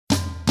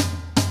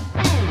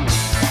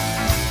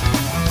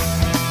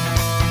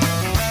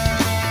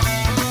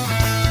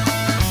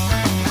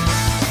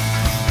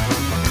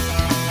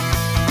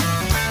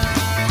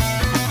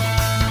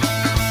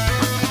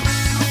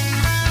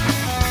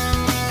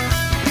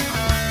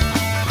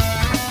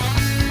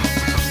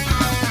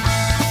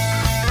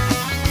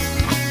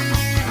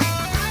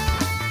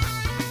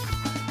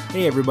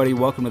Hey everybody,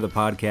 welcome to the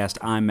podcast.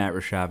 I'm Matt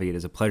Rashavi. It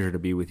is a pleasure to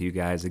be with you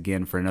guys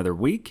again for another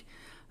week.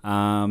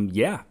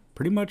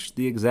 Pretty much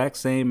the exact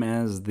same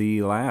as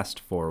the last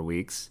 4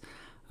 weeks.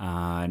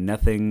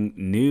 Nothing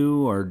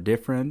new or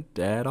different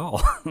at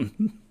all.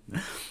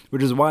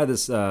 Which is why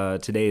this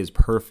today is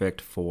perfect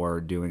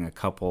for doing a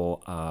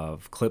couple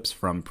of clips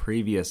from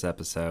previous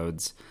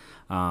episodes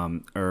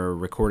or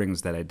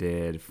recordings that I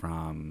did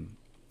from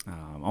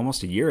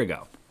almost a year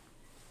ago.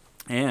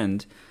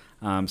 And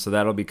so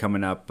that'll be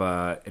coming up,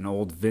 an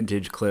old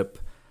vintage clip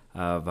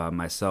of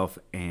myself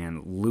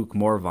and Luke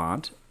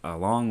Morvant,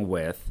 along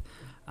with,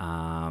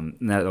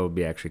 that'll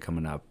be actually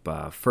coming up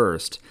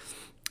first.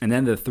 And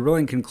then the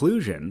thrilling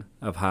conclusion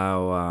of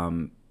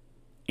how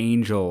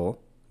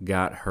Angel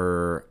got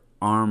her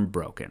arm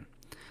broken.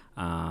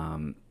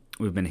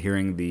 We've been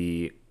hearing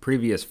the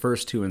previous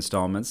first two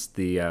installments,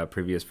 the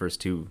previous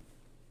first 2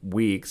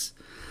 weeks.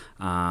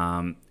 So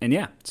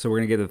we're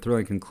going to get the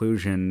thrilling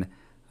conclusion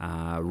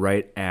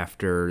right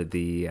after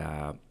the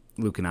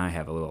Luke and I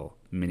have a little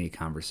mini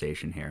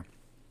conversation here.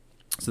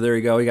 So there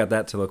you go. We got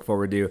that to look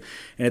forward to.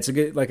 And it's a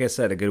good, like I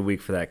said, a good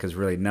week for that because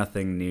really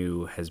nothing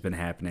new has been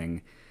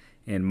happening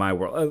in my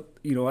world.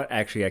 You know what?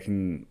 Actually,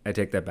 I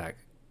take that back.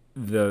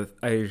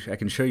 I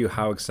can show you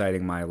how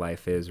exciting my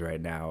life is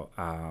right now.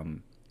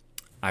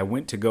 I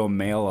went to go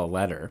mail a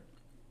letter,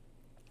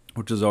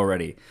 which is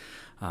already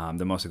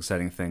the most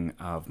exciting thing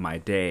of my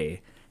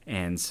day.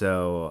 And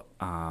so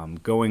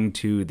going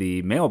to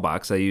the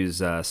mailbox, I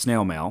use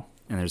snail mail,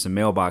 and there's a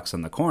mailbox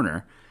on the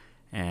corner.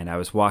 And I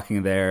was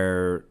walking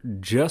there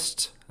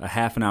just a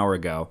half an hour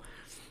ago,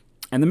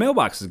 and the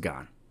mailbox is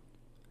gone.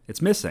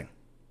 It's missing.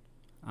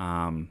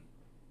 No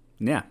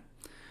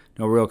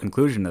real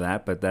conclusion to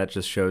that, but that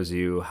just shows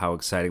you how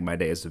exciting my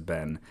days have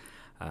been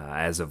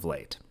as of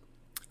late.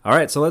 All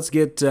right, so let's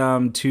get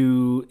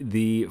to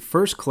the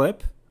first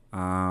clip.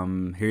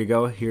 Here you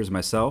go. Here's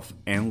myself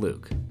and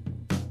Luke.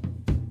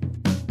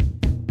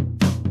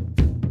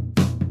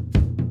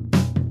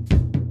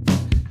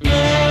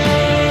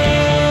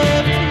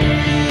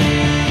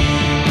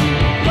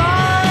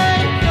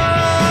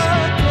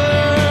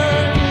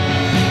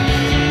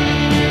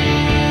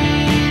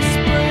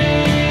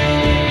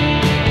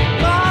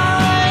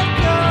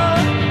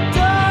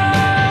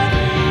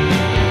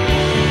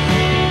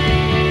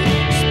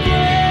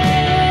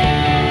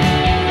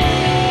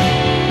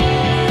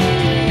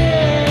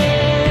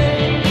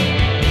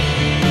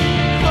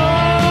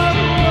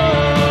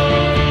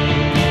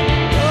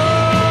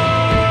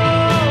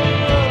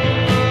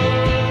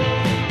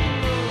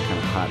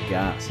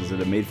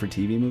 For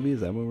TV movie?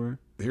 Is that what we're...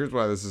 Here's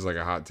why this is like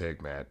a hot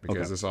take, Matt,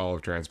 because this all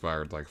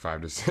transpired like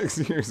 5 to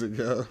 6 years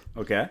ago.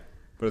 Okay.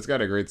 But it's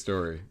got a great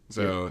story.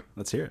 So yeah,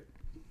 let's hear it.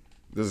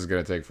 This is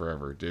going to take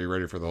forever. Are you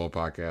ready for the whole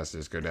podcast to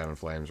just go down in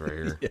flames right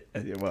here?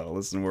 Yeah, well,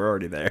 listen, we're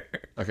already there.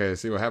 Okay,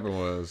 see what happened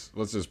was,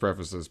 let's just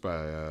preface this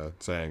by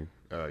saying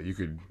you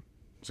could...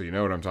 So you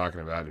know what I'm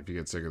talking about if you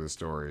get sick of the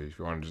story. If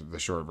you wanted the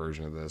short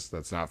version of this,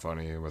 that's not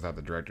funny without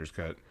the director's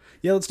cut.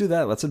 Yeah, let's do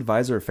that. Let's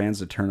advise our fans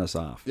to turn us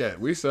off. Yeah,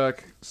 we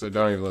suck, so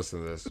don't even listen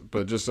to this.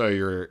 But just so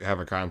you have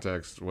a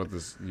context,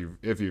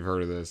 if you've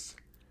heard of this,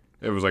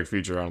 it was like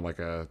featured on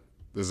this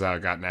is how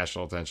it got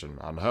national attention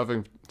on the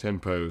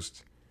Huffington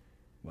Post.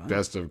 Wow.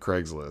 Best of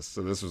Craigslist.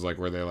 So this was like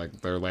where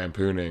they're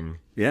lampooning.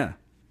 Yeah.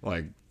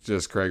 Like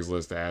just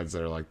Craigslist ads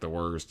that are like the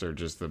worst or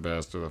just the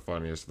best or the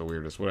funniest or the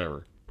weirdest,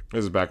 whatever.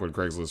 This is back when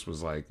Craigslist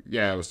was like,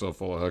 it was still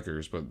full of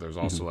hookers, but there's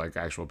also like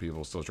actual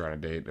people still trying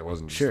to date. It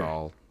wasn't just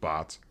all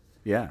bots.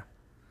 Yeah.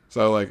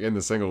 So like in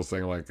the singles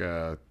thing, like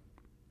this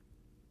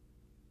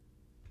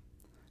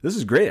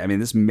is great. I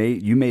mean,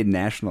 you made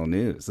national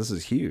news. This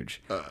is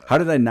huge. How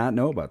did I not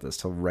know about this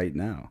till right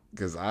now?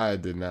 Because I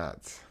did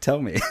not.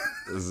 Tell me.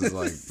 This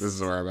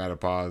is where I'm at a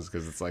pause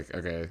because it's like,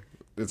 okay,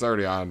 it's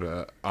already on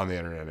the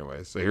internet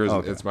anyway. So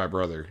it's my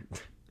brother.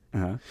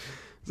 Uh-huh.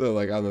 So,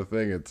 like, on the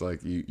thing, it's like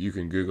you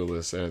can Google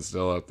this, and it's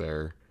still up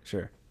there.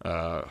 Sure.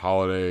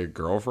 Holiday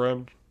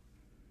girlfriend?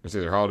 It's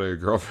either holiday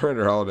girlfriend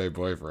or holiday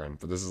boyfriend.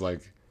 But this is,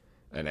 like,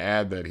 an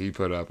ad that he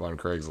put up on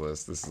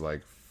Craigslist. This is,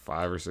 like,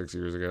 5 or 6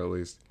 years ago, at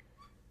least.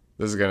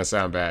 This is going to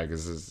sound bad,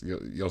 because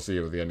you'll see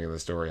with the ending of the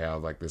story how,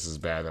 like, this is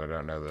bad that I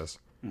don't know this.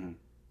 Mm-hmm.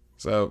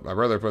 So, my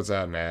brother puts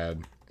out an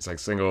ad. It's, like,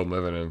 single and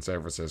living in San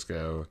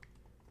Francisco.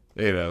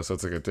 You know, so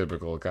it's, like, a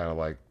typical kind of,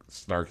 like,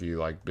 snarky,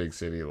 like, big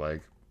city,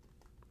 like,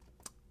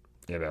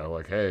 you know,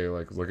 like, hey,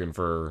 like, looking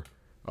for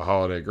a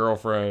holiday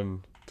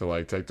girlfriend to,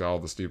 like, take to all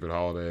the stupid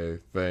holiday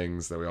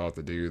things that we all have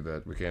to do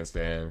that we can't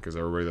stand because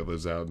everybody that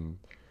lives out in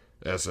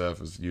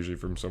SF is usually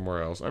from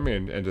somewhere else. I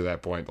mean, and to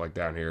that point, like,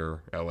 down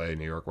here, LA,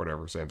 New York,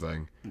 whatever, same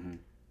thing. Mm-hmm.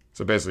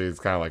 So basically, it's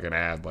kind of like an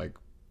ad, like,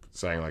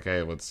 saying, like,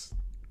 hey, let's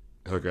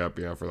hook up,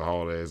 you know, for the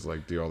holidays,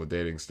 like, do all the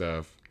dating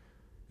stuff.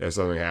 If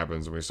something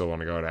happens and we still want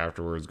to go out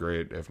afterwards,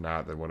 great. If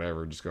not, then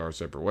whatever, just go our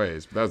separate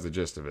ways. But that was the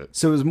gist of it.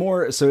 So it was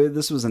more, so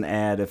this was an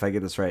ad, if I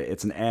get this right,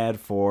 it's an ad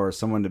for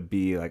someone to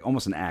be like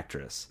almost an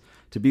actress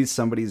to be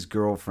somebody's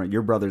girlfriend,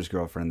 your brother's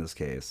girlfriend in this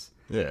case,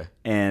 Yeah.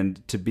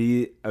 and to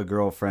be a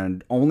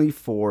girlfriend only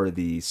for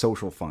the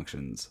social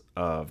functions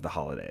of the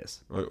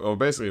holidays. Well,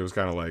 basically, it was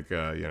kind of like,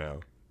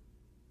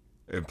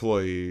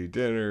 employee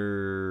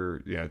dinner,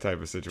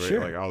 type of situation,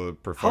 Sure. like all the Holiday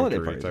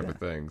perfunctory parties, type yeah. of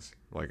things,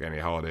 like any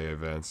holiday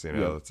events.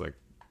 Yeah. It's like,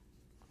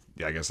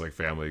 yeah, I guess like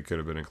family could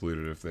have been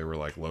included if they were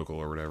like local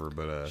or whatever.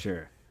 But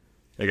Sure.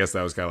 I guess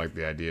that was kind of like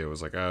the idea.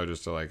 Was like, oh,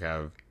 just to like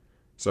have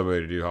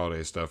somebody to do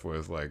holiday stuff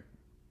with, like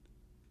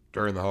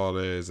during the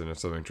holidays, and if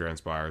something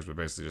transpires, but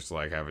basically just to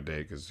like have a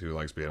date, because who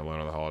likes being alone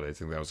on the holiday? I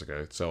think that was like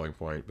a selling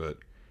point. But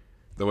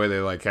the way they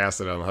like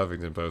cast it on the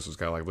Huffington Post was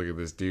kind of like, look at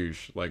this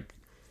douche, like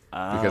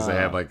because they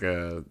had like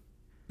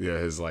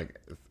his like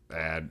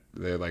ad.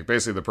 They like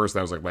basically the person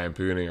that was like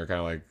lampooning or kind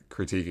of like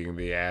critiquing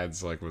the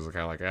ads like was kind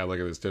of like, look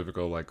at this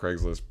typical like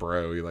Craigslist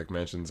bro. He like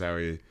mentions how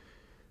he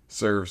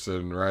surfs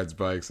and rides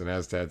bikes and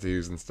has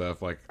tattoos and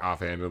stuff, like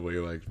offhandedly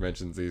like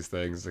mentions these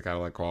things to kind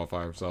of like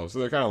qualify himself. So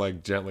they're kind of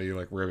like gently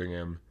like ribbing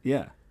him.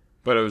 Yeah.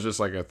 But it was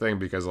just like a thing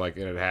because like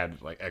it had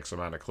like X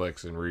amount of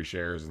clicks and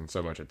reshares and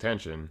so much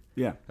attention.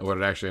 Yeah. And what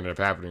it actually ended up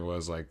happening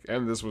was like,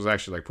 and this was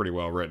actually like pretty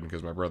well written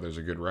because my brother's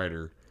a good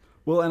writer.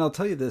 Well, and I'll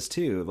tell you this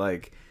too,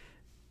 like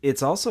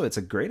it's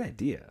a great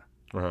idea.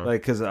 Uh-huh.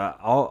 Like, because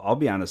I'll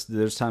be honest,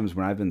 there's times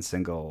when I've been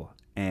single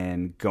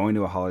and going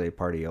to a holiday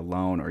party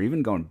alone, or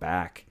even going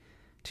back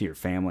to your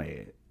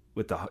family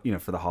with the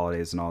for the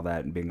holidays and all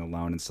that, and being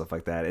alone and stuff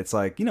like that. It's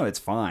like, it's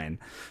fine,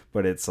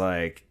 but it's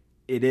like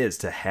it is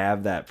to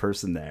have that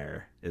person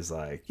there is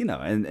like,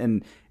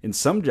 and in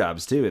some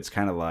jobs too, it's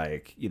kind of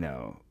like,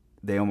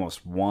 they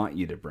almost want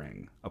you to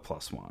bring a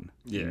plus one.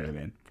 Yeah, you know what I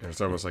mean? And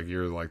it's almost like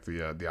you're like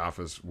the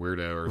office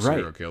weirdo or Right.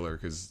 serial killer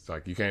because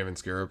like you can't even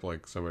scare up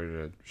like somebody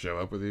to show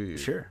up with you. You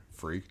Sure.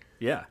 freak.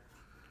 Yeah.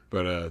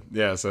 But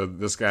yeah, so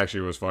this guy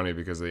actually was funny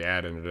because the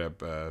ad ended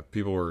up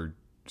people were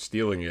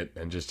stealing it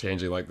and just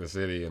changing like the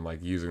city and like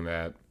using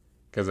that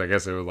because I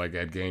guess it was like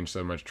had gained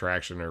so much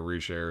traction or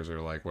reshares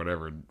or like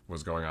whatever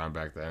was going on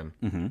back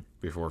then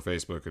before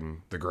Facebook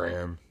and the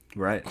gram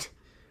Right.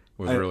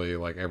 was really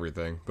like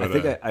everything. But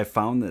I think I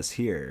found this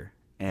here,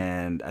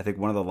 and I think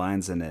one of the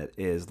lines in it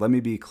is, "Let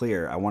me be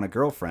clear, I want a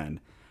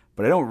girlfriend,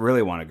 but I don't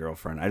really want a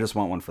girlfriend. I just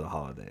want one for the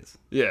holidays."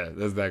 yeah,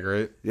 that's that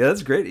great. Yeah,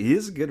 that's great. He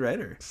is a good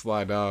writer.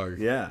 Sly Dog.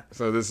 Yeah.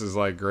 So this is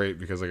like great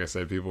because, like I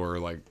said, people were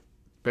like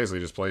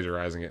basically just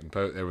plagiarizing it, and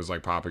it was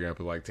like popping up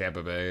in like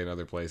Tampa Bay and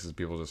other places.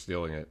 People just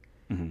stealing it.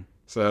 Mm-hmm.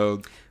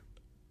 So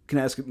Can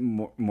I ask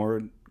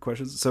more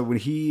questions? So when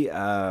he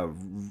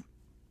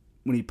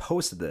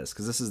posted this,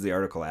 because this is the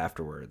article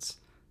afterwards.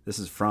 This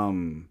isn't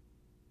from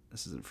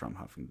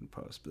Huffington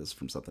Post, but this is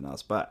from something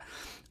else. But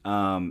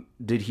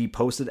did he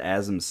post it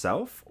as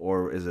himself,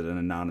 or is it an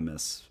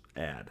anonymous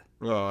ad?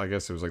 well, I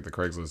guess it was like the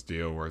Craigslist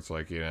deal where it's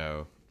like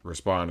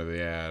respond to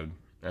the ad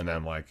and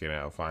then like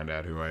find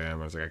out who I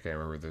am. I was like I can't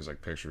remember if there's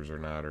like pictures or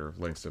not or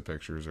links to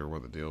pictures or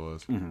what the deal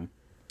is. Mm-hmm.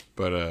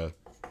 But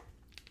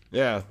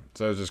yeah,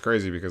 so it was just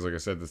crazy because like I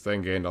said, this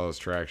thing gained all this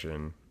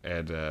traction,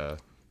 and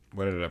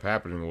what ended up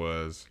happening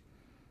was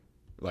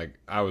like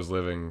I was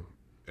living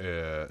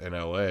in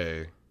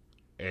LA,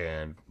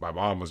 and my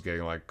mom was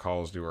getting like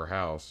calls to her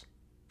house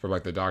from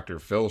like the Dr.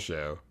 Phil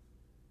show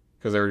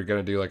because they were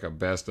gonna do like a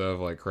best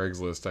of like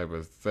Craigslist type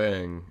of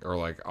thing or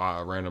like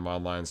random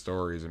online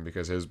stories, and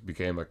because his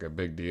became like a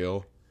big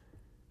deal,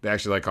 they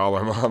actually like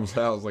called my mom's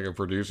house like a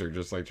producer,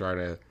 just like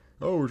we're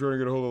trying to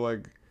get a hold of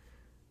like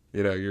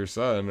your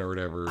son or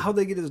whatever. How'd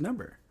they get his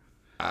number?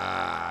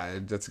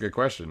 That's a good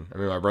question. I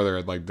mean, my brother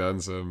had like done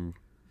some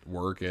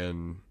work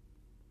in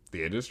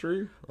the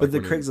industry, But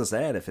the Craigslist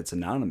ad, if it's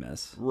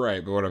anonymous,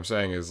 right? But what I'm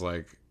saying is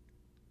like,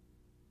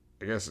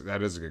 I guess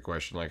that is a good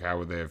question. Like, how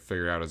would they have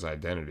figured out his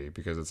identity?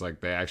 Because it's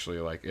like they actually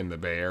like in the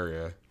Bay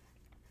Area,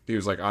 he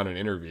was like on an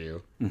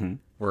interview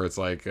where it's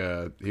like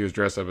he was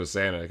dressed up as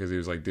Santa because he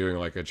was like doing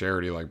like a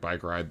charity like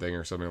bike ride thing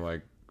or something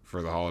like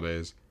for the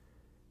holidays.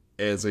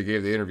 And so he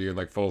gave the interview in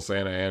like full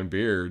Santa and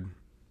beard,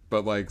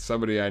 but like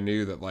somebody I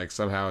knew that like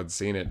somehow had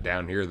seen it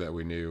down here that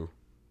we knew,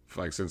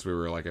 like since we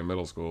were like in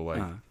middle school,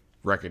 like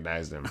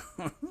recognized him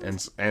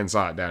and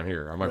saw it down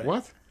here. I'm like,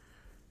 what?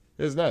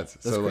 It's nuts.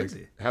 That's so crazy.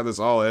 Like how this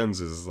all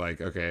ends is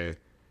like, okay,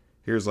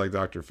 here's like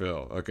Dr.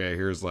 Phil. Okay,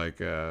 here's like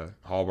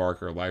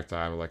Hallmark or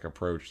Lifetime like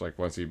approach. Like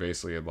once he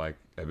basically had like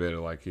admitted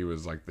like he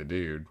was like the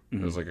dude.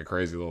 It was like a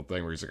crazy little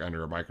thing where he's like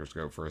under a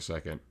microscope for a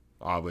second,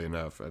 oddly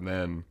enough, and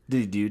then did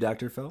he do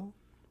Dr. Phil?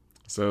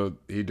 so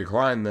he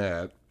declined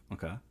that.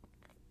 Okay.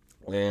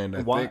 And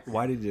I Why? think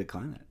Why did he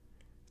decline it?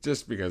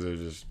 just because it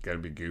was just gonna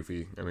be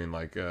goofy. I mean,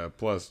 like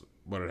plus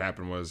what had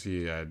happened was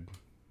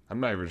I'm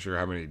not even sure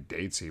how many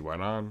dates he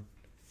went on,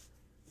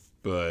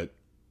 but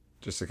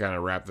just to kind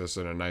of wrap this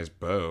in a nice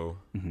bow,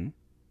 and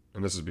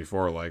this is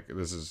before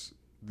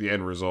the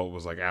end result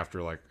was like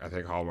after like I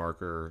think Hallmark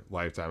or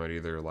Lifetime had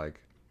either like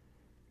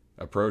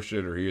approached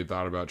it or he had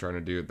thought about trying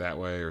to do it that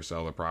way or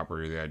sell the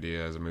property or the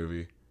idea as a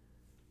movie.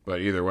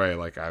 But either way,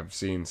 like I've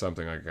seen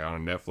something like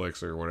on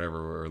Netflix or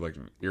whatever, or like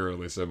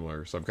eerily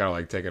similar. So I'm kind of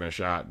like taking a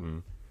shot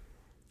and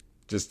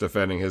just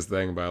defending his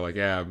thing by like,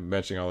 yeah, I'm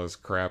mentioning all this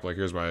crap. Like,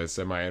 here's my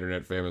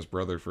semi-internet famous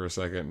brother for a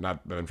second.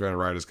 Not that I'm trying to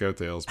ride his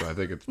coattails, but I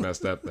think it's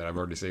messed up that I'm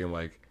already seeing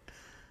like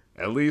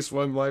at least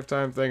one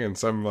Lifetime thing and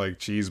some like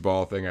cheese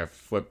ball thing I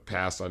flipped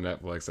past on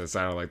Netflix that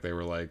sounded like they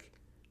were like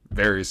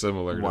very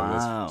similar to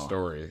this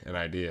story and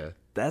idea.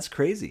 That's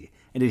crazy.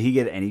 And did he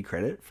get any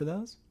credit for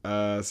those?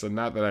 So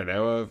not that I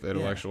know of,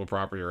 intellectual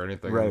property or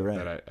anything. Right.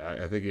 That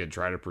I think he had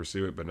tried to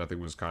pursue it, but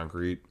nothing was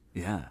concrete.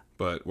 Yeah.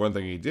 But one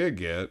thing he did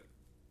get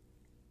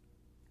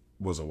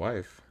was a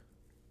wife.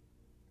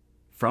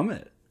 From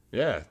it?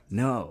 Yeah.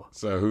 No.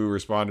 So who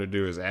responded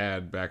to his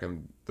ad back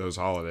in those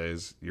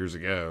holidays years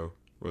ago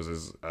was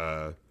his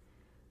a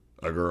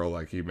girl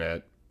like he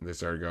met. They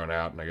started going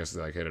out, and I guess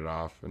they like hit it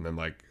off. And then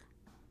like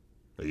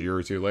a year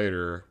or two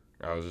later,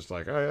 I was just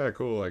like, oh yeah,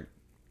 cool. Like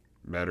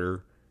met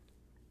her,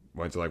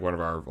 went to like one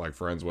of our like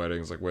friends'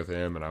 weddings like with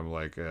him, and I'm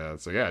like,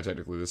 so yeah,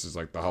 technically this is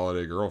like the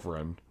holiday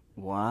girlfriend.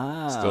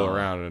 Wow. Still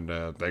around,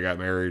 and they got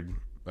married,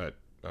 but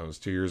that was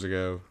 2 years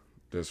ago.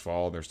 This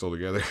fall, and they're still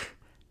together.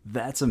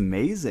 That's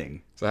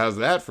amazing. So how's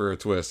that for a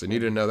twist? And you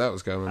didn't know that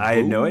was coming. I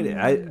had no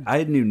idea.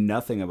 I knew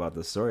nothing about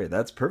the story.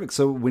 That's perfect.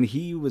 So when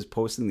he was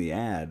posting the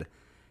ad,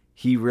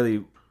 he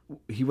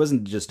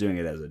wasn't just doing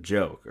it as a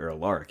joke or a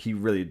lark. He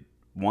really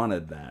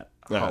wanted that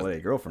holiday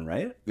girlfriend,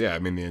 right? Yeah, I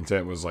mean the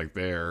intent was like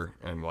there,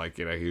 and like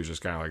he was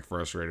just kind of like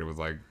frustrated with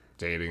like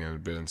dating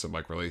and been in some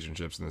like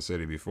relationships in the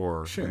city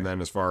before. Sure. And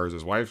then as far as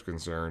his wife's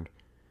concerned,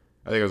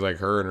 I think it was like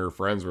her and her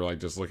friends were like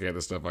just looking at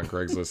the stuff on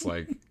Craigslist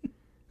like.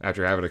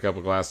 After having a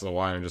couple glasses of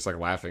wine and just like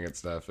laughing at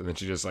stuff, and then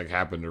she just like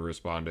happened to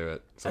respond to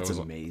it. So That's it was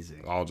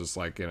amazing. All just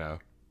like And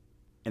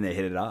they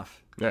hit it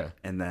off. Yeah.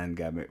 And then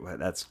got me.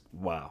 That's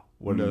wow.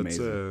 What an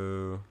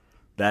amazing.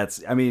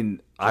 That's. I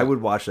mean, I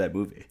would watch that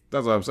movie.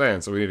 That's what I'm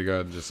saying. So we need to go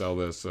ahead and just sell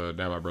this.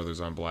 Now my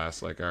brother's on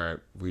blast. Like, all right,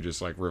 we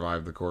just like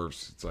revived the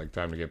corpse. It's like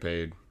time to get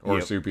paid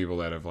or sue people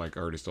that have like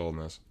already stolen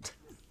this.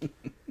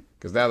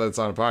 Because now that it's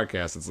on a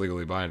podcast, it's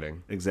legally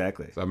binding.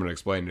 Exactly. So I'm gonna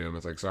explain to him.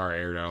 It's like, sorry, I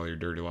aired out all your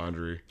dirty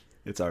laundry.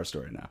 It's our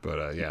story now.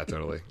 But yeah,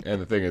 totally.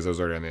 And the thing is, it was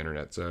already on the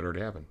internet, so it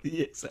already happened.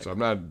 Yeah, exactly. So I'm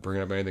not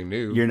bringing up anything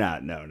new. You're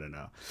not. No.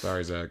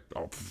 Sorry, Zach.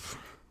 Oh,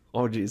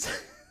 jeez.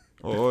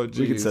 Oh, jeez.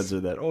 We can censor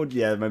that. Oh,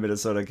 yeah, my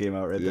Minnesota came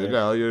out right there.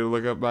 Now you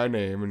look up my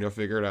name and you'll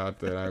figure it out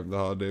that I'm the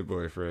holiday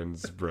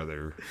boyfriend's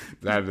brother.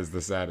 That is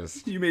the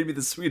saddest. You made me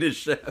the Swedish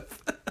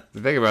chef.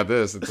 The thing about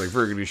this, it's like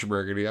friggity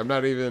schmirgity. I'm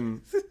not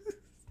even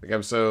like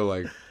I'm so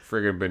like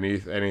friggin'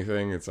 beneath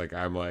anything. It's like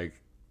I'm like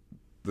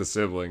the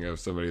sibling of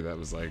somebody that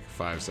was like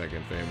 5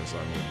 second famous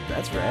on it.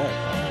 That's rad.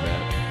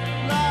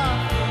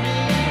 Love for me,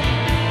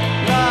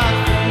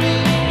 love for me,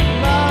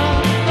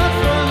 love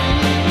for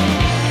me.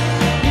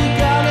 You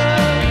gotta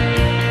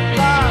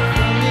love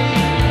for me,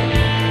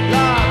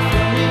 love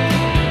for me,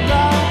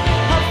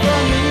 love for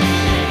me.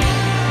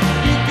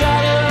 You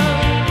gotta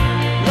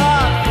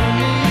love for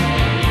me,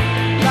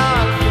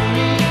 love for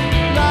me,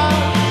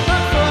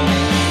 love for me.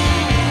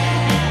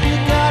 You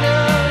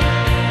gotta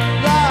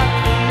love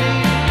for me,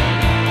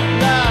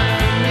 love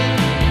for me,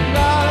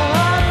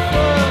 love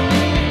for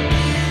me.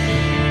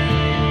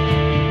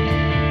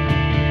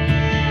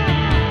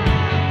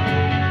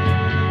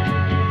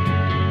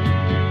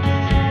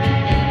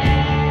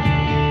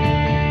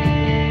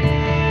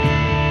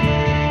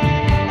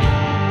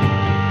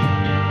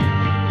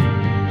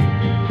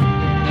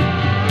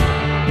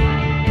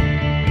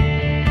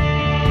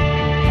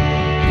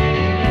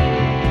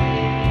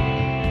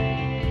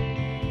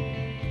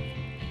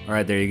 All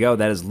right, there you go.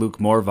 That is Luke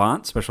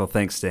Morvant. Special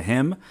thanks to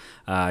him.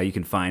 You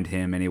can find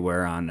him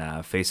anywhere on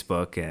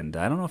Facebook, and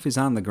I don't know if he's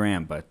on the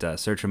gram, but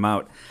search him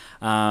out.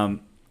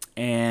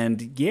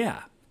 And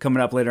yeah,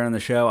 coming up later on the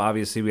show,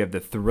 obviously we have the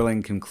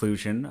thrilling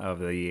conclusion of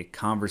the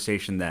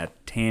conversation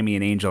that Tammy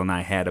and Angel and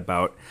I had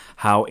about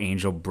how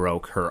Angel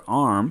broke her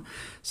arm.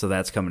 So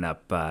that's coming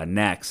up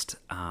next.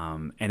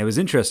 And it was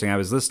interesting. I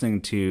was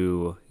listening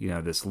to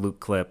this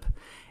Luke clip,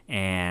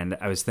 and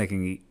I was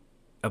thinking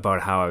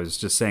about how I was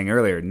just saying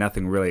earlier,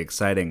 nothing really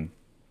exciting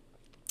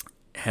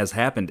has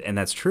happened, and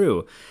that's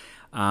true.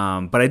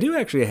 But I do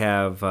actually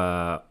have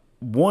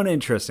one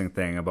interesting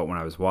thing about when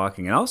I was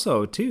walking, and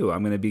also, too,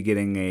 I'm going to be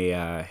getting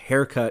a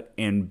haircut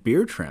and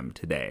beard trim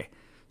today.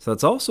 So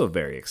that's also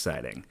very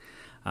exciting.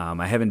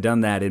 I haven't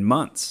done that in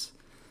months.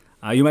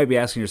 You might be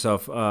asking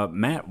yourself,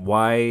 Matt,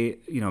 why,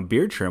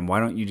 beard trim? Why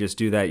don't you just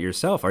do that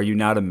yourself? Are you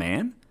not a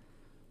man?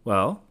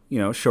 Well,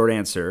 short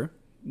answer,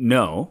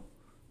 no.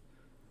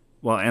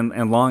 Well,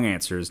 and long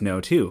answer is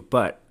no, too.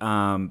 But,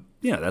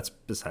 that's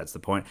besides the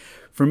point.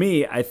 For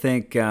me, I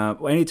think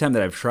anytime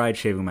that I've tried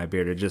shaving my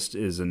beard, it just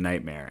is a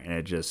nightmare. And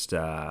it just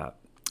it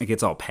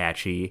gets all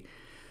patchy.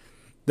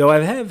 Though I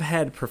have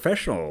had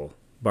professional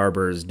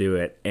barbers do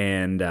it,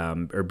 and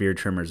or beard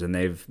trimmers, and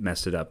they've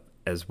messed it up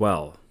as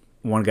well.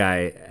 One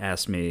guy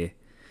asked me,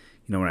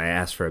 when I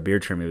asked for a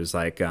beard trim, he was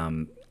like,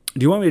 do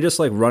you want me to just,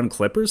 run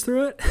clippers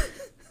through it?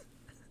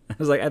 I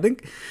was like, I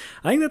think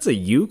that's a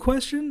you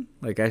question.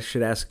 Like, I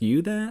should ask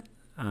you that.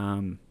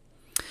 And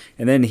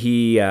then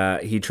he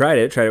tried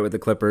it with the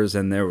clippers,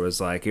 and there was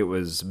it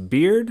was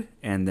beard,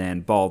 and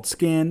then bald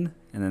skin,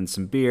 and then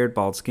some beard,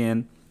 bald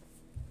skin.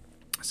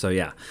 So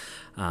yeah,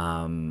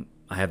 I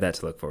have that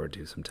to look forward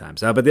to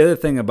sometimes. But the other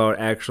thing about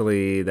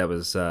actually that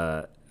was,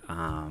 I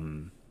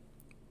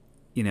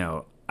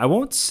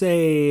won't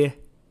say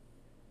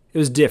it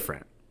was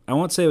different. I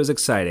won't say it was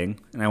exciting,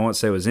 and I won't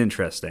say it was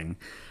interesting,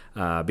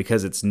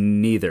 because it's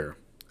neither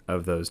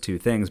of those two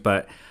things.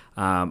 But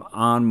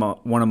on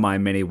one of my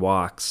many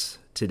walks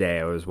today,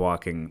 I was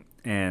walking,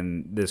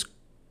 and this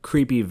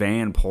creepy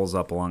van pulls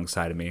up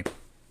alongside of me,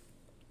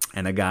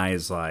 and the guy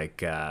is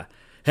like,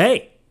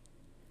 hey!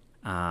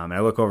 And I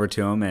look over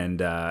to him,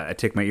 and I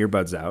take my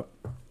earbuds out,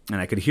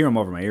 and I could hear him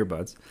over my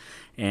earbuds.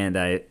 And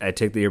I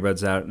take the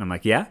earbuds out, and I'm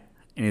like, yeah?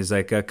 And he's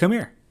like, come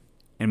here,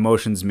 and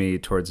motions me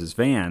towards his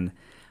van.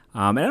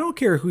 And I don't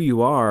care who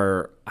you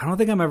are. I don't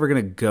think I'm ever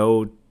going to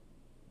go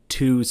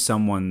to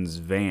someone's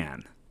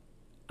van.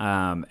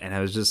 And I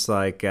was just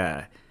like,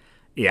 yeah?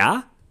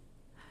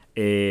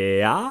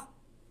 Yeah?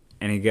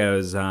 And he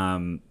goes,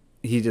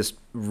 he just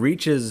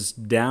reaches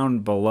down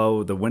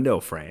below the window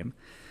frame.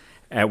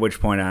 At which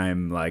point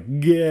I'm like,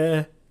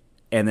 yeah.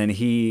 And then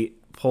he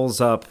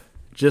pulls up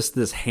just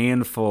this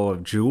handful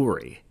of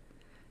jewelry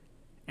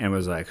and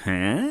was like,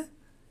 huh?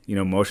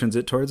 Motions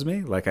it towards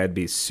me like I'd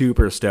be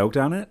super stoked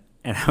on it.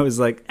 And I was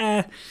like,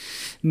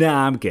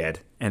 nah, I'm good.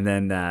 And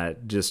then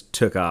just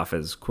took off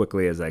as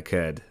quickly as I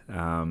could.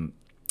 And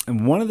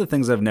one of the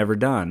things I've never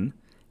done,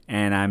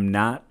 and I'm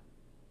not,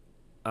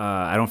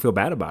 I don't feel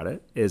bad about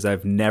it, is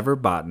I've never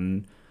bought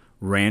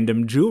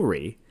random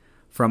jewelry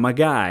from a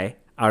guy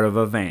out of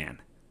a van.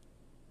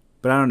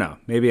 But I don't know.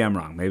 Maybe I'm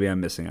wrong. Maybe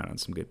I'm missing out on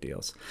some good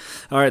deals.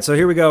 All right, so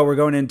here we go. We're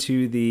going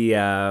into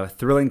the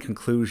thrilling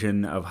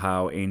conclusion of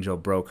how Angel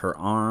broke her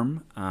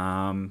arm.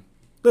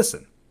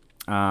 Listen,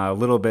 a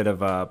little bit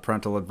of a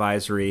parental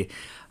advisory.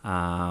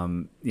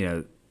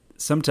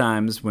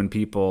 Sometimes when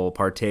people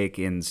partake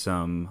in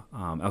some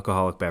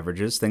alcoholic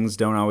beverages, things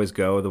don't always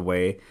go the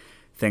way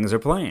things are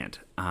planned.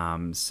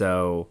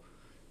 So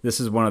this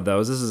is one of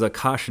those. This is a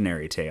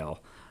cautionary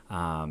tale.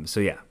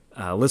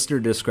 Listener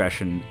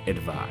discretion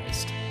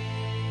advised.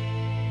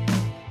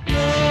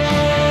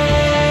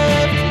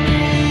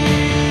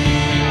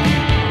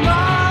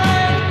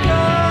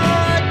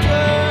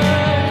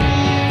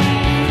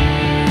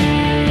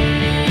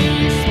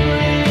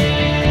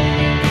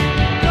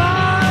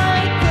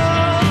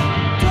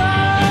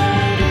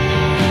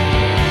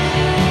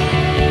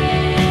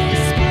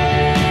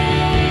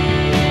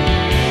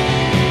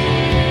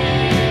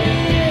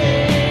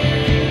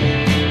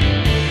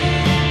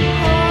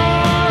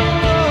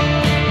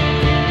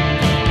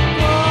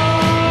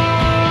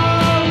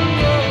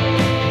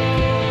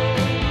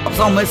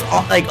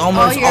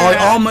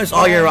 Almost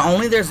all year round.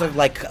 Only there's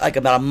like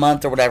about a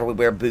month or whatever we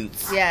wear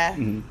boots. Yeah.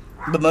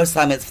 But most of the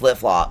time it's flip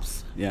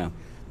flops. Yeah.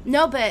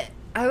 No, but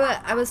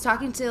I was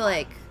talking to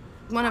like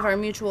one of our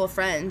mutual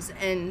friends,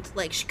 and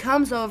like she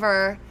comes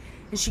over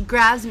and she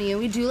grabs me, and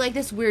we do like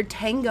this weird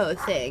tango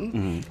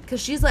thing because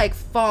she's like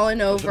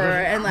falling over,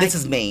 and like This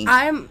is me.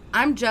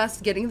 I'm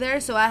just getting there,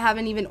 so I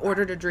haven't even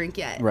ordered a drink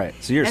yet. Right.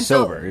 So you're And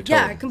sober. You're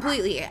yeah, totally.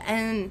 completely.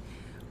 And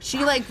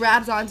she like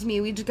grabs onto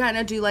me. We just kind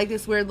of do like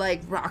this weird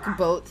like rock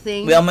boat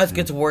thing. We almost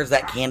get towards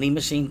that candy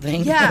machine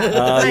thing. Yeah,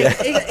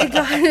 it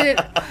got it.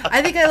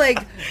 I think I like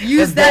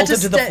used It that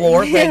bolted to the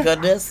floor, yeah. thank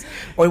goodness.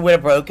 Or we would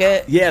have broke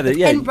it. Yeah.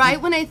 And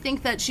right when I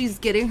think that she's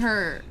getting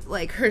her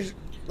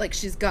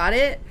she's got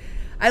it,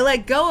 I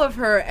let go of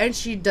her and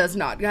she does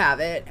not have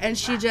it, and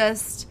she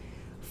just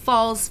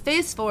falls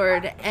face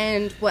forward.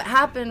 And what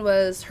happened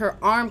was her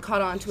arm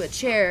caught onto a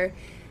chair,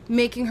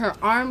 making her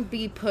arm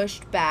be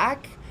pushed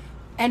back,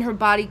 and her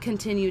body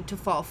continued to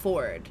fall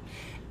forward.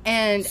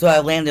 And So I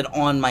landed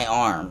on my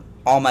arm.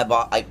 All my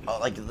body,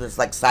 like this,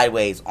 like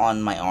sideways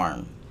on my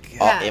arm.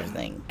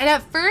 Everything. And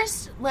at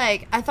first,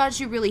 like, I thought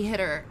she really hit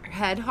her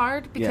head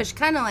hard because she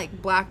kind of,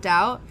 like, blacked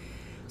out.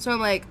 So I'm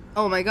like,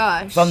 oh, my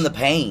gosh. From the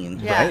pain.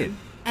 Yeah. Right.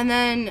 And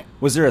then...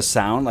 Was there a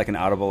sound, like an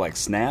audible, like,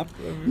 snap?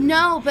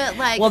 No, but,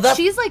 like,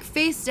 she's, like,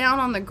 face down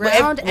on the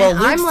ground, Well, and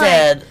Luke I'm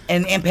said,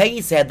 and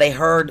Peggy said they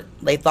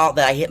thought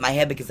that I hit my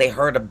head because they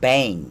heard a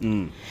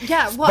bang.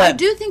 Yeah, well, I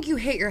do think you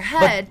hit your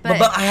head, but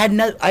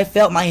I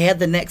felt my head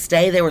the next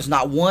day. There was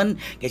not one,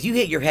 because you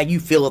hit your head, you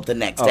feel it the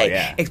next day.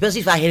 Yeah. Especially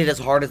if I hit it as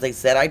hard as they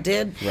said I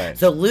did. Right.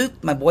 So Luke,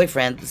 my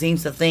boyfriend,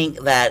 seems to think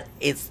that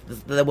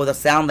the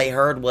sound they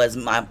heard was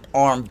my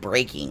arm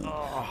breaking.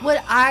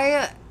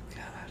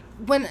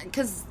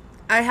 because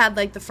I had,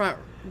 like, the front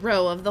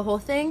row of the whole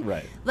thing.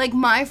 Right. Like,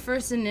 my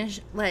first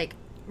initial, like,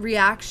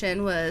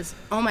 reaction was,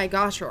 oh my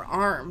gosh, her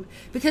arm.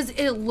 Because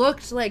it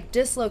looked, like,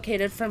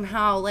 dislocated from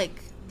how, like,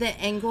 the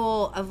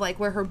angle of, like,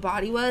 where her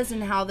body was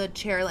and how the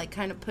chair, like,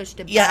 kind of pushed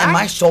it Yeah, back. and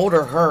my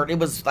shoulder hurt. It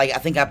was like, I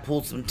think I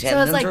pulled some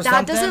tendons like, or that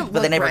something, doesn't but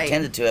they look never right.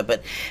 tended to it.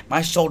 But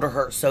my shoulder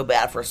hurt so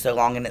bad for so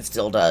long, and it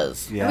still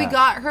does. Yeah. We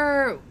got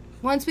her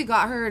once we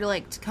got her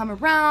to come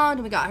around,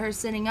 and we got her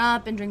sitting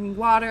up and drinking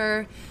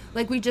water,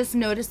 like, we just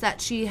noticed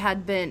that she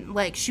had been,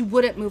 like, she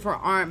wouldn't move her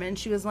arm, and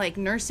she was, like,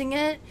 nursing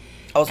it.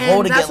 I was And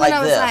holding that's it when like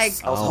I was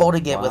this. like- I was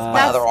holding it with my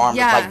That's- other arm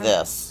yeah. like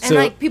this. And, So-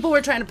 like, people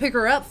were trying to pick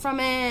her up from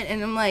it,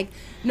 and I'm like,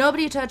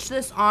 nobody touched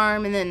this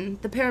arm, and then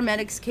the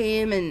paramedics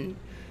came, and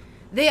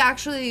they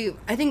actually,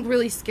 I think,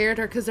 really scared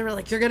her, because they were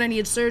like, you're gonna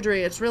need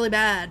surgery, it's really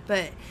bad,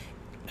 but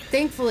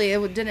thankfully it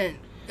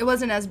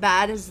wasn't as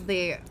bad as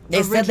they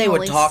said they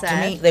would originally talk to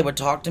said. me. They would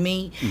talk to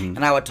me,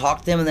 and I would talk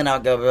to them, and then I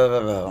would go, blah, blah,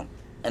 blah,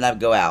 and I'd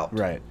go out.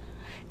 Right.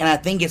 And I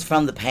think it's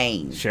from the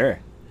pain. Sure.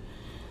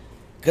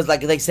 Because,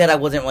 like they said, I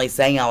wasn't really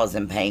saying I was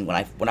in pain when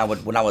I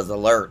was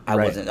alert. I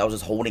Right. wasn't. I was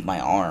just holding my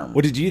arm.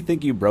 Well, did you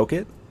think you broke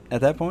it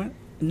at that point?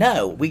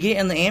 No, we get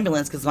in the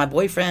ambulance because my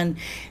boyfriend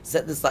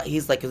said this. Like,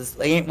 he's like,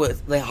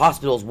 the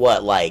hospital's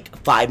what, like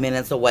 5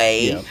 minutes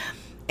away, Yep.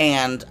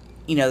 and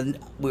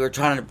we were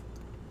trying to,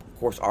 of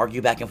course,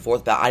 argue back and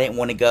forth about. I didn't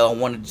want to go. I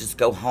wanted to just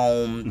go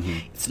home. Mm-hmm.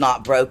 It's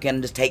not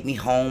broken. Just take me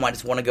home. I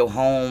just want to go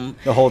home.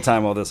 The whole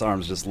time while this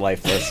arm's just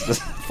lifeless,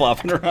 just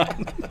flopping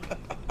around.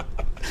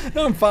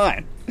 No, I'm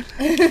fine.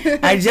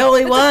 I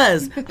totally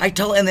was.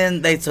 And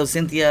then so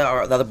Cynthia,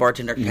 or the other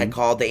bartender, Mm-hmm. had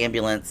called the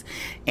ambulance,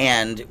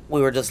 and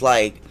we were just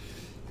like,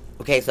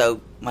 okay, so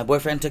my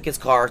boyfriend took his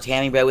car,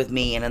 Tammy rode with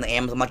me, and in the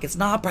ambulance, I'm like, it's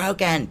not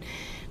broken.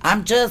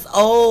 I'm just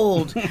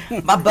old.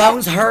 My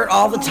bones hurt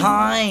all the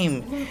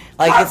time.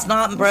 Like, it's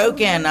not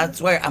broken. I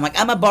swear. I'm like,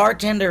 I'm a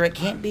bartender. It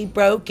can't be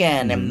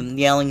broken. Mm-hmm. And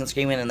yelling and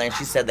screaming, and then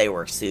she said they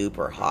were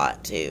super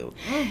hot, too.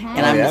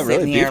 And I'm Oh, yeah, just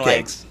sitting really, here,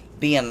 like, beefcakes.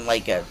 being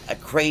like a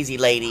crazy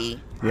lady.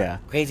 Yeah.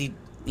 Crazy,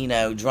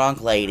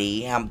 drunk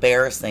lady. How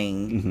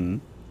embarrassing. Mm-hmm.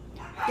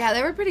 Yeah,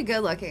 they were pretty good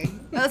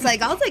looking. I was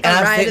like, I'll take And a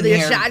I'm ride with sitting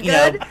your here,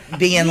 shotgun.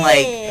 being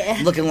Yeah.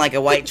 like, looking like a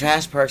white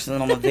trash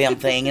person on the damn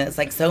thing, and it's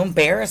like so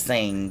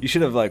embarrassing. You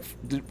should have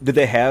did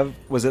they have?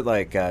 Was it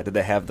like? Did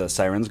they have the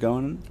sirens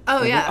going?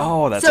 Oh yeah.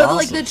 Oh, that's so awesome.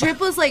 like the trip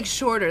was like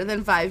shorter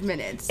than 5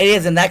 minutes. It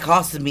is, and that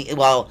costed me.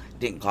 Well,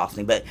 didn't cost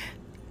me, but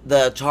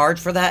the charge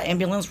for that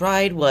ambulance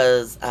ride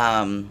was,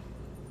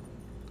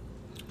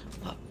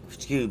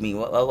 excuse me,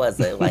 what was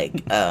it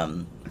like?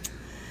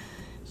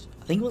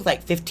 I think it was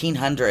like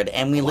 $1,500,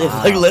 and we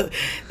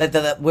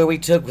where we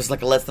took was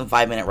like a less than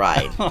 5 minute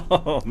ride.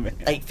 Oh man.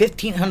 Like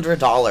 $1,500.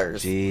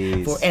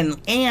 Jeez.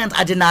 And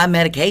I denied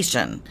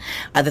medication.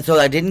 So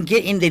I didn't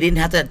get in. They didn't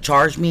have to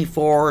charge me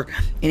for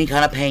any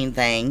kind of pain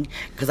thing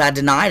because I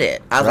denied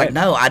it. I was Right. like,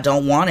 no, I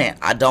don't want it.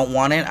 I don't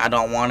want it. I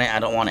don't want it. I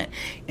don't want it.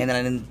 And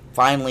then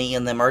finally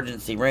in the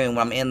emergency room,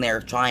 when I'm in there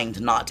trying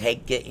to not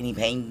get any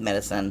pain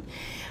medicine,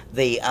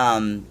 they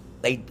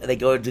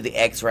go to do the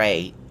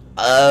X-ray.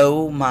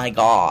 Oh my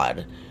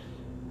God.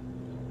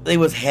 It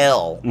was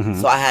hell. Mm-hmm.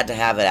 So I had to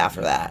have it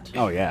after that.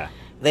 Oh yeah.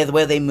 The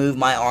way they moved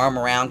my arm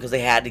around because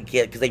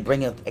they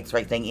bring an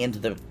X-ray thing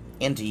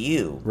into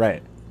you,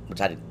 Right. which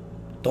I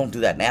don't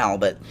do that now,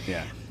 but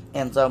Yeah.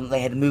 and so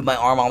they had to move my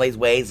arm all these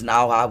ways. And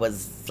now I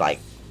was like,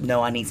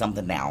 no, I need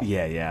something now.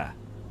 Yeah. Yeah.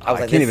 I was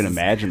I like, can't this even is-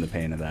 imagine the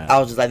pain of that. I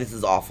was just like, this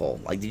is awful.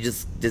 Like, you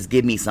just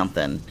give me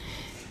something.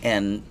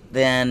 And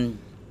then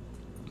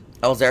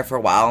I was there for a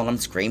while, and I'm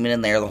screaming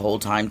in there the whole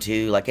time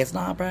too, like, it's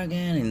not broken.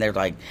 And they're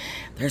like,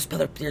 there's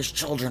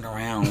children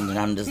around, and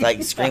I'm just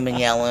like screaming,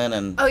 yelling,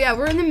 and Oh yeah,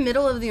 we're in the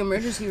middle of the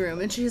emergency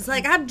room, and she's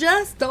like, I'm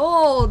just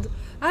old.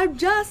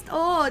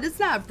 It's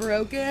not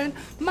broken.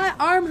 My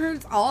arm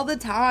hurts all the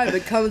time.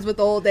 It comes with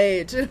old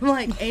age. And I'm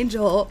like,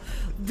 Angel,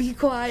 be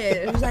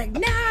quiet. And she's like,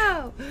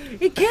 no,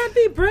 it can't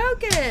be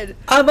broken.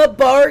 I'm a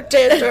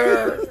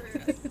bartender.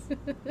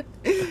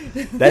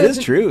 That is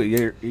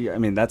true. I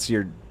mean, that's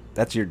your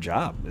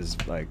job. Is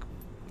like.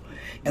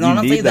 And you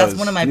honestly, need that's those-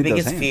 one of my you need those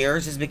biggest hands.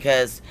 fears is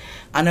because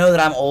I know that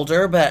I'm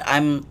older, but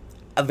I'm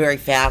a very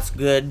fast,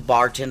 good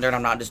bartender, and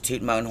I'm not just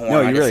tooting my own horn. No,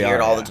 I you just really hear it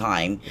are, all yeah. the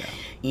time,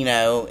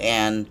 Yeah.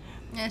 and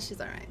Yeah, she's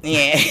all right.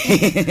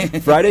 yeah.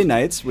 Friday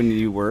nights when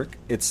you work,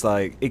 it's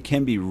like it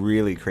can be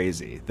really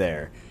crazy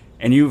there,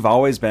 and you've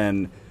always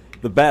been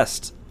the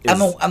best.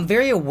 I'm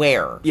very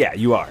aware. Yeah,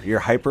 you are. You're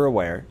hyper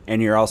aware,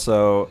 and you're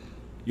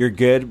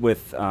good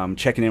with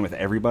checking in with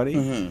everybody,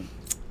 Mm-hmm.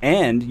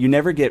 and you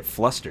never get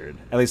flustered.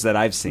 At least that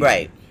I've seen,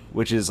 Right.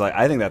 Which is like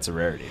I think that's a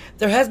rarity.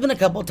 There has been a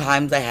couple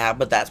times I have,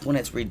 but that's when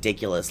it's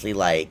ridiculously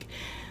like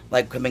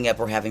coming up,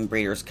 we're having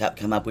Breeders' Cup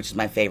come up, which is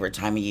my favorite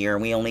time of year,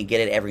 and we only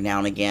get it every now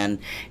and again.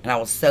 And I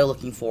was so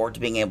looking forward to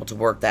being able to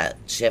work that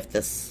shift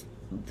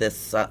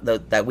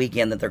that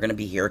weekend that they're going to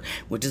be here,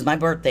 which is my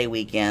birthday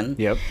weekend.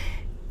 Yep.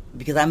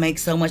 Because I make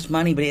so much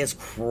money, but it's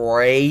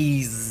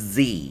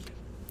crazy.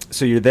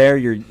 So you're there.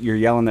 You're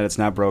yelling that it's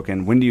not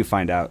broken. When do you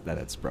find out that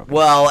it's broken?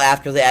 Well,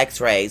 after the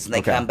X-rays, and they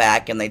Okay. come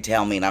back and they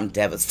tell me, and I'm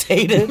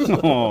devastated.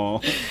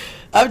 Oh.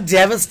 I'm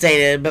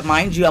devastated, but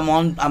mind you, I'm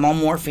on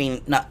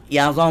morphine. No,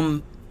 yeah, I was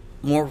on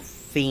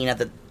morphine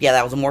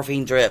that was a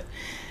morphine drip.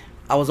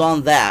 I was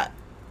on that.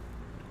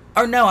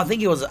 Or no, I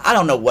think it was, I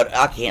don't know what,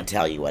 I can't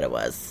tell you what it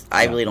was.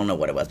 I really don't know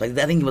what it was, but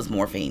I think it was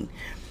morphine.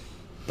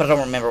 But I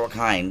don't remember what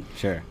kind.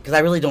 Sure. Because I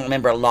really don't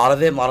remember a lot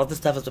of it. A lot of the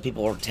stuff is what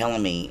people were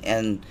telling me.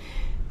 And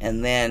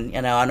And then,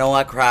 I know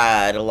I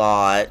cried a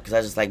lot because I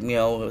was just like,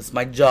 it's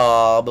my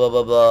job, blah,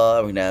 blah,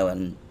 blah,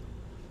 and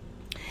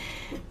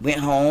went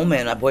home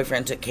and my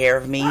boyfriend took care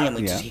of me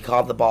and he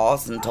called the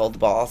boss and told the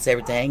boss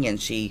everything, and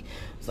she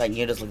was like,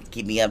 just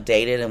keep me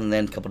updated. And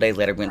then a couple days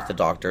later went to the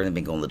doctor and I've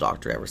been going to the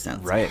doctor ever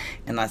since. Right.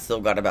 And I still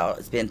got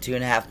it's been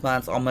 2.5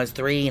 months, almost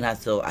 3, and I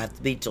have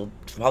to be till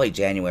probably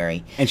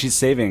January. And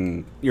she's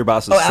your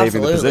boss is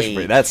saving the position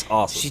for you. That's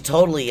awesome. She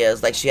totally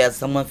is. Like, she has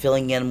someone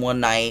filling in one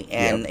night,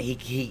 and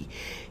he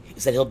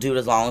said he'll do it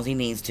as long as he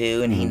needs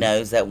to, and he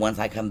knows that once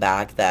I come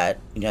back that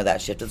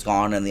that shift is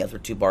gone, and the other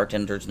 2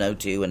 bartenders know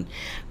too, and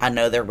I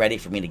know they're ready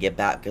for me to get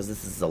back because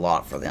this is a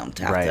lot for them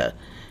to have to,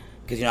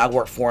 because I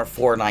work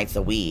 4 nights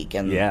a week,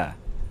 and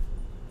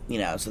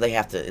so they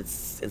have to.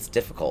 It's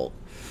difficult.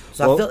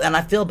 So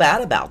I feel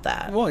bad about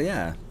that. Well,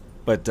 yeah,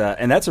 but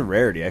and that's a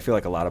rarity. I feel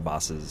like a lot of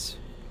bosses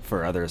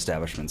for other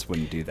establishments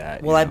wouldn't do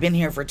that. Well, I've been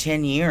here for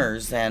 10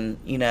 years, and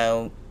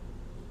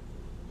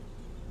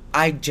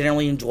I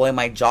generally enjoy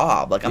my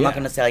job. Like, I'm not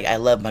going to say, like, I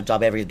love my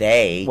job every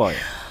day. Well, yeah.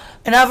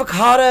 An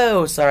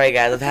avocado! Sorry,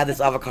 guys. I've had this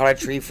avocado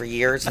tree for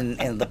years,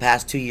 and in the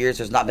past 2 years,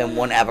 there's not been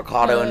one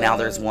avocado, and now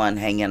there's one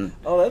hanging.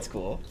 Oh, that's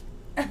cool.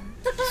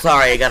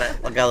 Sorry, I got a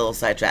little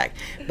sidetracked.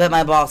 But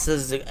my boss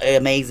is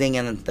amazing,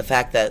 and the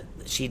fact that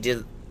she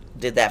did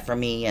that for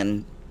me,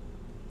 and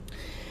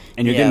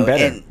you're getting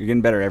better. You're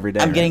getting better every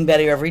day. I'm getting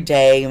better every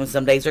day, and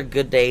some days are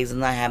good days,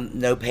 and I have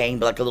no pain,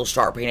 but like a little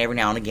sharp pain every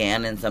now and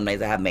again, and some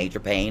days I have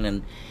major pain,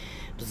 and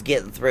just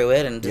getting through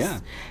it, and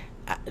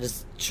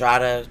just try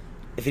to.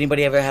 If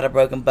anybody ever had a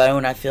broken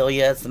bone, I feel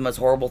you. It's the most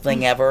horrible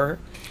thing ever.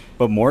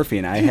 But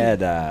morphine, I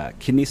had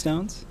kidney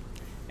stones,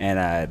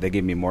 and they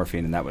gave me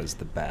morphine, and that was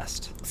the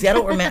best. See, I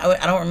don't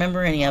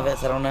remember any of it,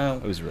 so I don't know.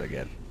 It was really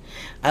good.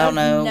 I don't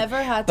know.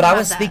 Never had. But I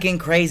was speaking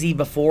crazy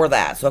before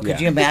that, so could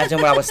you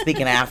imagine what I was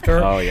speaking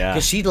after? Oh yeah.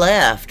 Because she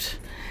left,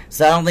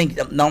 so I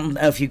don't know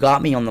if you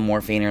got me on the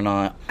morphine or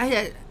not. I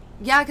did.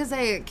 Yeah, because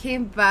I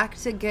came back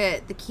to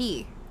get the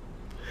key.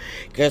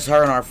 Because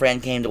her and our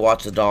friend came to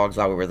watch the dogs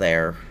while we were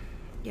there.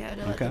 Yeah,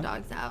 to let the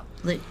dogs out.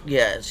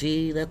 Yeah,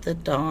 she let the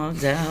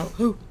dogs out.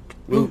 Woo,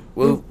 woo,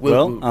 woo,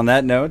 Well, woo. on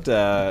that note,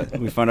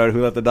 we found out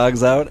who let the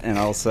dogs out, and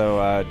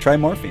also try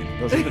morphine.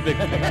 Those are the big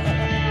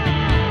things.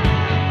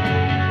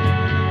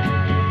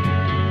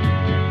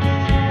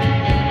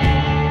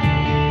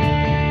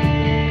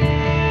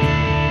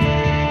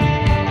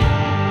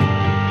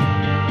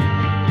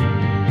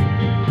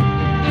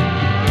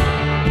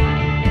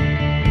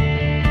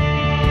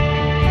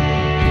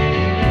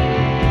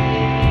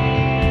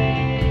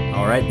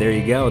 There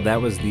you go.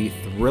 That was the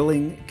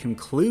thrilling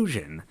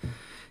conclusion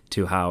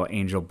to how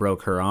Angel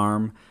broke her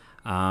arm.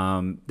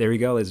 There you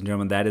go, ladies and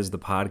gentlemen. That is the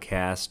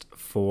podcast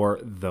for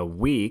the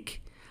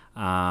week.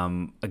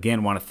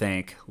 Again, want to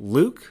thank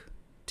Luke,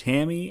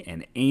 Tammy,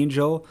 and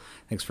Angel.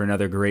 Thanks for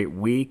another great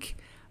week.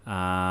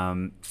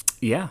 I'm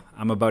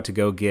about to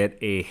go get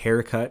a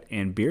haircut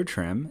and beard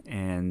trim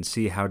and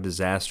see how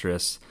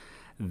disastrous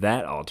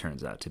that all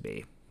turns out to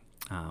be.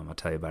 I'll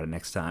tell you about it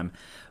next time.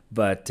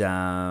 But,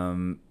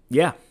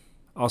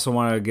 also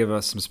want to give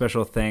us some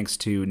special thanks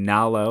to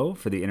Nalo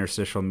for the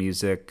interstitial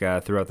music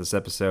throughout this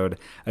episode.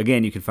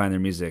 Again, you can find their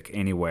music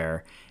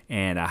anywhere,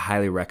 and I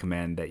highly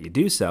recommend that you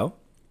do so.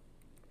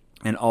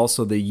 And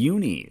also the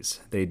Unis.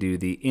 They do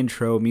the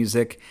intro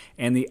music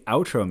and the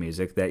outro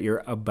music that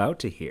you're about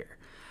to hear.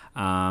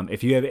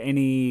 If you have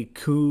any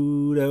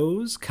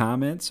kudos,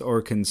 comments,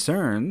 or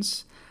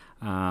concerns,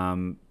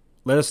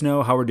 let us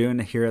know how we're doing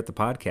here at the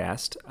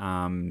podcast.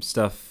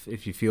 Stuff,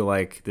 if you feel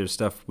like there's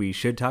stuff we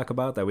should talk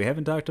about that we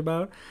haven't talked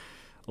about,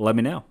 let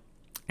me know.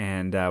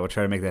 And we'll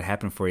try to make that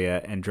happen for you.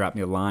 And drop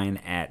me a line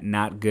at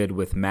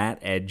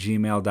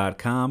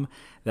notgoodwithmatt@gmail.com.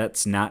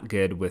 That's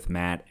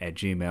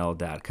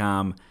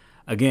notgoodwithmatt@gmail.com.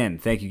 Again,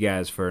 thank you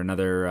guys for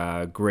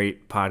another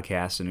great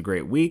podcast and a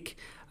great week.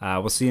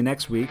 We'll see you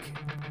next week.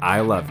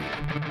 I love you.